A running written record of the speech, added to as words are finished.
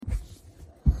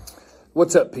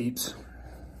What's up, peeps?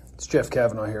 It's Jeff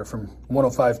Kavanaugh here from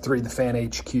 105.3 The Fan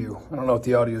HQ. I don't know what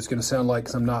the audio is going to sound like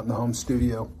because I'm not in the home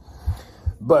studio.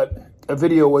 But a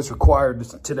video was required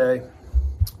today.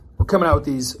 We're coming out with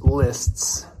these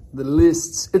lists. The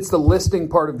lists. It's the listing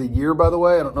part of the year, by the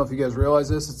way. I don't know if you guys realize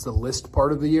this. It's the list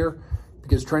part of the year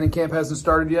because training camp hasn't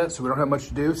started yet, so we don't have much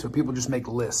to do. So people just make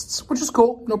lists, which is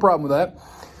cool. No problem with that.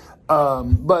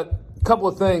 But a couple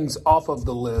of things off of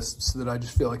the lists that I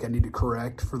just feel like I need to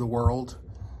correct for the world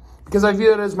because I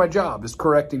view it as my job, is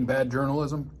correcting bad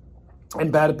journalism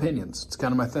and bad opinions. It's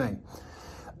kind of my thing.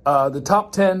 The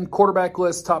top 10 quarterback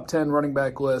list, top 10 running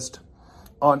back list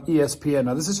on ESPN.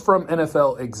 Now, this is from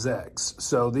NFL execs.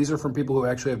 So these are from people who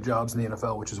actually have jobs in the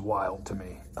NFL, which is wild to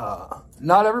me.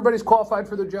 Not everybody's qualified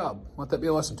for their job. Let that be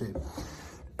a lesson to you.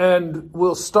 And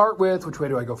we'll start with, which way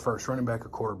do I go first, running back or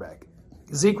quarterback?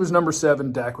 Zeke was number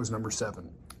 7. Dak was number 7.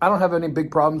 I don't have any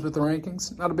big problems with the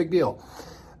rankings. Not a big deal.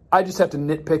 I just have to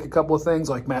nitpick a couple of things,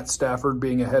 like Matt Stafford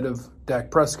being ahead of Dak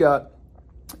Prescott,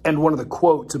 and one of the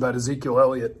quotes about Ezekiel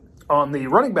Elliott on the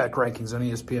running back rankings on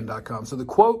ESPN.com. So the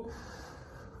quote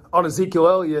on Ezekiel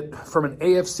Elliott from an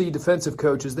AFC defensive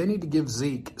coach is they need to give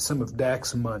Zeke some of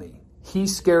Dak's money. He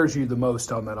scares you the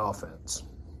most on that offense.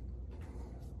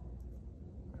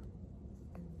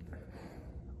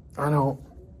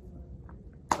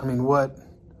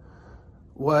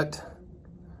 What?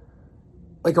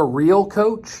 Like a real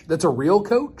coach? That's a real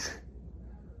coach?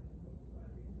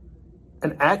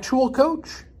 An actual coach?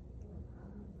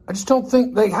 I just don't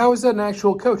think, how is that an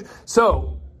actual coach?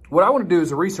 So what I want to do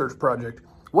is a research project.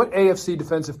 What AFC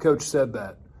defensive coach said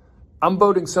that? I'm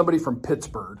voting somebody from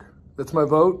Pittsburgh. That's my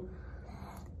vote.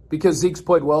 Because Zeke's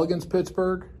played well against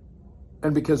Pittsburgh,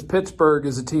 and because Pittsburgh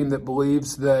is a team that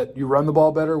believes that you run the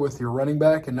ball better with your running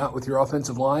back and not with your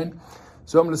offensive line.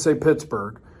 So I'm going to say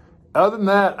Pittsburgh. Other than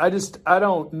that, I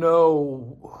don't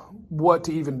know what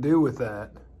to even do with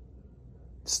that.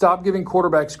 Stop giving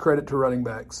quarterbacks credit to running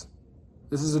backs.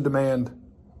 This is a demand.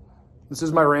 This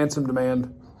is my ransom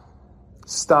demand.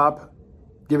 Stop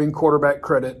giving quarterback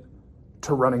credit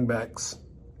to running backs.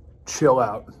 Chill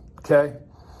out, okay?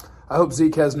 I hope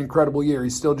Zeke has an incredible year.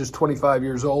 He's still just 25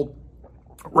 years old.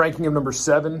 Ranking him number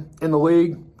 7 in the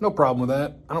league, no problem with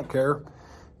that. I don't care.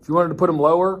 If you wanted to put him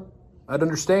lower, I'd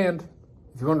understand.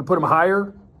 If you wanted to put him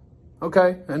higher,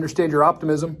 okay, I understand your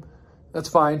optimism. That's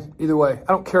fine. Either way,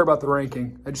 I don't care about the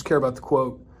ranking. I just care about the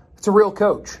quote. It's a real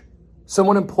coach.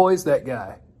 Someone employs that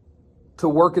guy to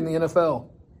work in the NFL.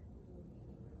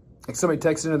 Like somebody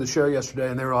texted into the show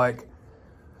yesterday and they were like,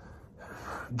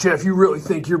 Jeff, you really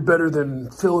think you're better than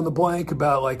fill in the blank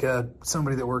about like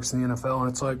somebody that works in the NFL? And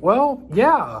it's like, well,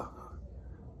 yeah.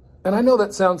 And I know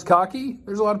that sounds cocky.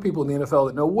 There's a lot of people in the NFL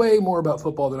that know way more about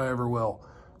football than I ever will.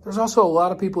 There's also a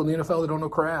lot of people in the NFL that don't know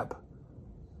crap.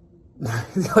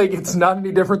 Like, it's not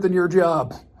any different than your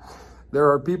job.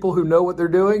 There are people who know what they're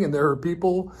doing, and there are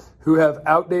people who have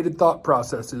outdated thought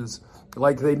processes,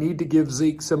 like they need to give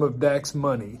Zeke some of Dak's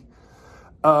money.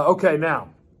 Okay, now,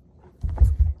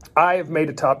 I have made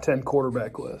a top 10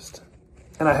 quarterback list,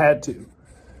 and I had to,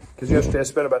 because yesterday I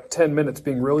spent about 10 minutes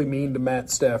being really mean to Matt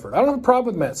Stafford. I don't have a problem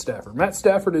with Matt Stafford. Matt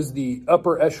Stafford is the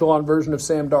upper echelon version of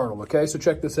Sam Darnold, okay? So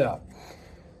check this out.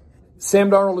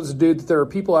 Sam Darnold is a dude that there are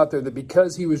people out there that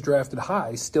because he was drafted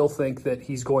high still think that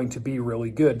he's going to be really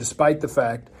good, despite the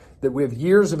fact that we have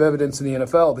years of evidence in the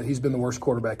NFL that he's been the worst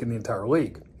quarterback in the entire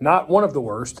league. Not one of the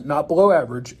worst, not below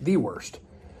average, the worst.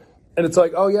 And it's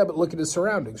like, oh yeah, but look at his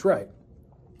surroundings, right?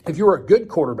 If you were a good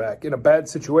quarterback in a bad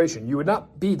situation, you would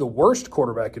not be the worst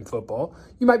quarterback in football.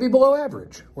 You might be below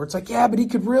average, where it's like, yeah, but he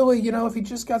could really, if he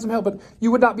just got some help. But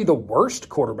you would not be the worst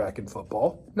quarterback in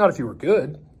football, not if you were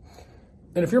good.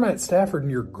 And if you're Matt Stafford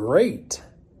and you're great,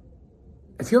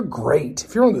 if you're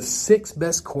one of the 6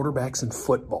 best quarterbacks in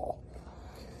football,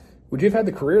 would you have had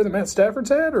the career that Matt Stafford's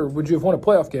had, or would you have won a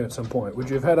playoff game at some point? Would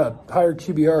you have had a higher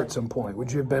QBR at some point?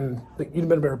 Would you have been, you'd have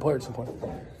been a better player at some point?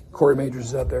 Corey Majors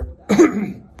is out there.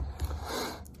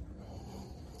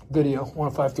 Video,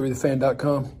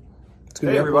 1053thefan.com.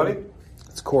 Hey, everybody.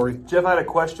 It's Corey. Jeff, I had a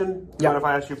question. Yeah. Mind if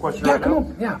I ask you a question Yeah, right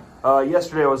come now? on. Yeah.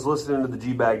 Yesterday I was listening to the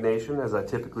G-Bag Nation, as I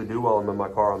typically do while I'm in my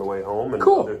car on the way home and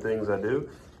Cool. other things I do.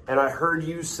 And I heard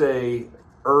you say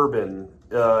Urban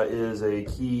is a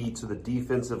key to the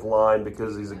defensive line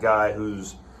because he's a guy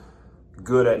who's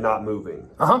good at not moving.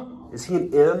 Uh-huh. Is he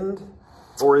an end,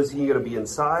 or is he going to be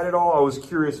inside at all? I was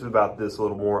curious about this a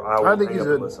little more. I think he's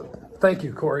listen. Thank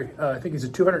you, Corey. I think he's a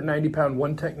 290-pound,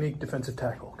 one-technique defensive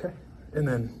tackle, okay? And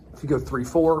then if you go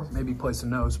 3-4, maybe play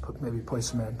some nose, maybe play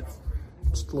some end.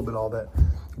 Just a little bit of all that.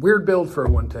 Weird build for a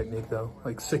one technique, though.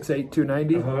 Like 6'8",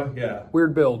 290. Yeah.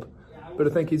 Weird build. But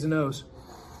I think he's a nose.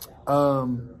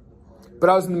 But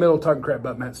I was in the middle of talking crap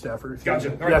about Matt Stafford.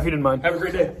 Gotcha. Yeah, if you didn't mind. Have a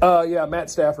great day. Yeah, Matt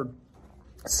Stafford.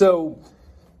 So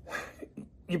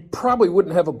you probably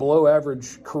wouldn't have a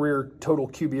below-average career total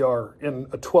QBR in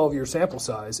a 12-year sample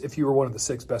size if you were one of the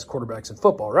 6 best quarterbacks in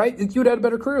football, right? You'd had a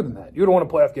better career than that. You'd have won a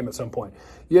playoff game at some point.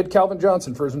 You had Calvin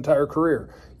Johnson for his entire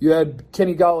career. You had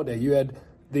Kenny Golladay. You had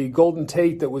the Golden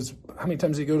Tate that was, how many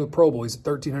times did he go to the Pro Bowl? He's a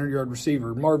 1,300-yard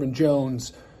receiver. Marvin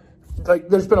Jones. Like,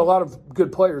 there's been a lot of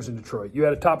good players in Detroit. You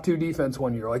had a top 2 defense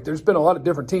one year. Like, there's been a lot of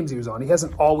different teams he was on. He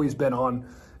hasn't always been on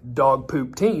dog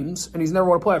poop teams, and he's never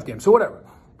won a playoff game. So whatever.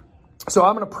 So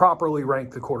I'm going to properly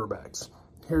rank the quarterbacks.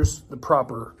 Here's the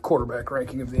proper quarterback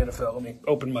ranking of the NFL. Let me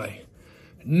open my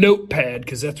notepad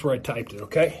because that's where I typed it,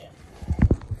 okay?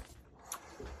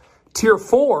 Tier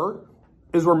 4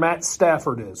 is where Matt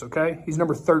Stafford is, okay? He's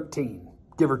number 13,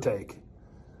 give or take.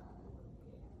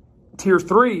 Tier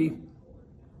 3,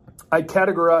 I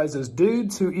categorize as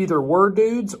dudes who either were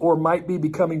dudes or might be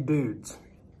becoming dudes.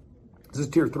 This is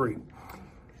Tier 3.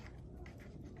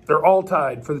 They're all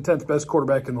tied for the 10th best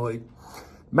quarterback in the league.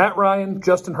 Matt Ryan,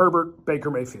 Justin Herbert, Baker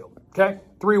Mayfield. Okay?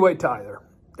 3-way tie there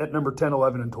at number 10,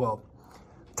 11, and 12.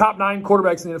 Top 9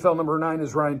 quarterbacks in the NFL, number 9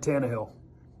 is Ryan Tannehill.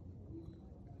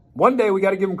 One day we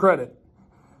got to give him credit.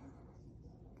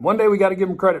 One day we got to give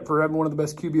him credit for having one of the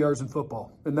best QBRs in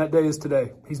football. And that day is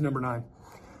today. He's number 9.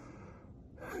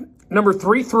 Number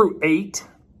 3 through 8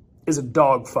 is a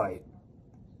dogfight.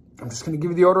 I'm just going to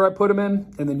give you the order I put them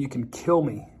in, and then you can kill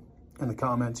me in the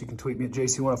comments. You can tweet me at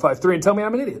JC1053 and tell me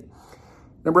I'm an idiot.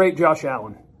 Number 8, Josh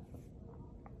Allen.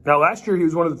 Now, last year he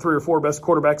was one of the 3 or 4 best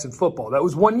quarterbacks in football. That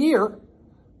was 1 year.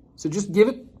 So just give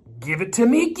it to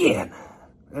me again,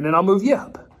 and then I'll move you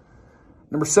up.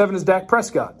 Number 7 is Dak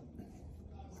Prescott.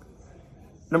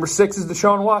 Number 6 is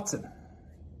Deshaun Watson.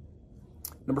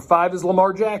 Number 5 is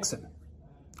Lamar Jackson,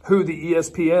 who the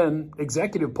ESPN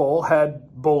executive poll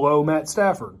had below Matt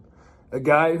Stafford, a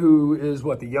guy who is,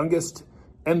 the youngest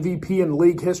MVP in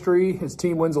league history. His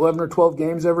team wins 11 or 12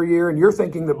 games every year, and you're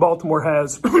thinking that Baltimore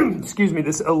has,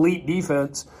 this elite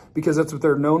defense because that's what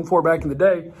they're known for back in the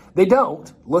day. They don't.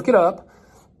 Look it up.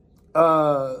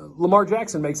 Lamar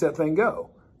Jackson makes that thing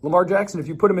go. Lamar Jackson, if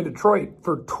you put him in Detroit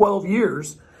for 12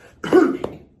 years,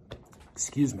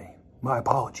 my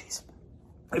apologies.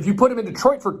 If you put him in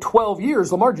Detroit for 12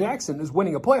 years, Lamar Jackson is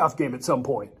winning a playoff game at some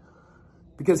point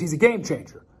because he's a game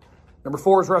changer. Number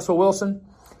 4 is Russell Wilson.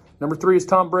 Number 3 is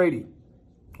Tom Brady,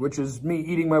 which is me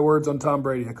eating my words on Tom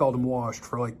Brady. I called him washed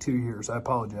for like 2 years. I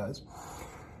apologize.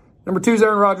 Number 2 is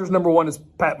Aaron Rodgers. Number 1 is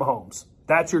Pat Mahomes.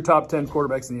 That's your top 10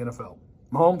 quarterbacks in the NFL.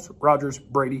 Mahomes, Rodgers,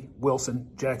 Brady,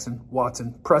 Wilson, Jackson,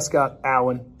 Watson, Prescott,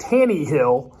 Allen,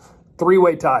 Tannehill.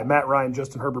 3-way tie, Matt Ryan,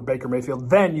 Justin Herbert, Baker Mayfield.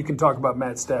 Then you can talk about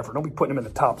Matt Stafford. Don't be putting him in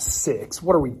the top 6.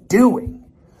 What are we doing?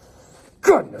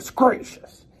 Goodness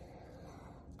gracious.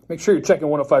 Make sure you're checking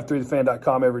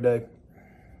 1053thefan.com every day.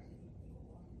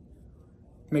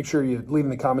 Make sure you leave in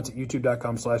the comments at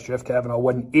youtube.com/Jeff Kavanaugh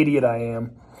what an idiot I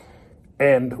am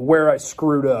and where I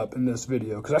screwed up in this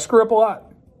video, because I screw up a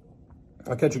lot.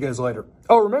 I'll catch you guys later.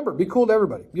 Oh, remember, be cool to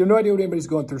everybody. You have no idea what anybody's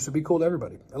going through, so be cool to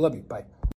everybody. I love you. Bye.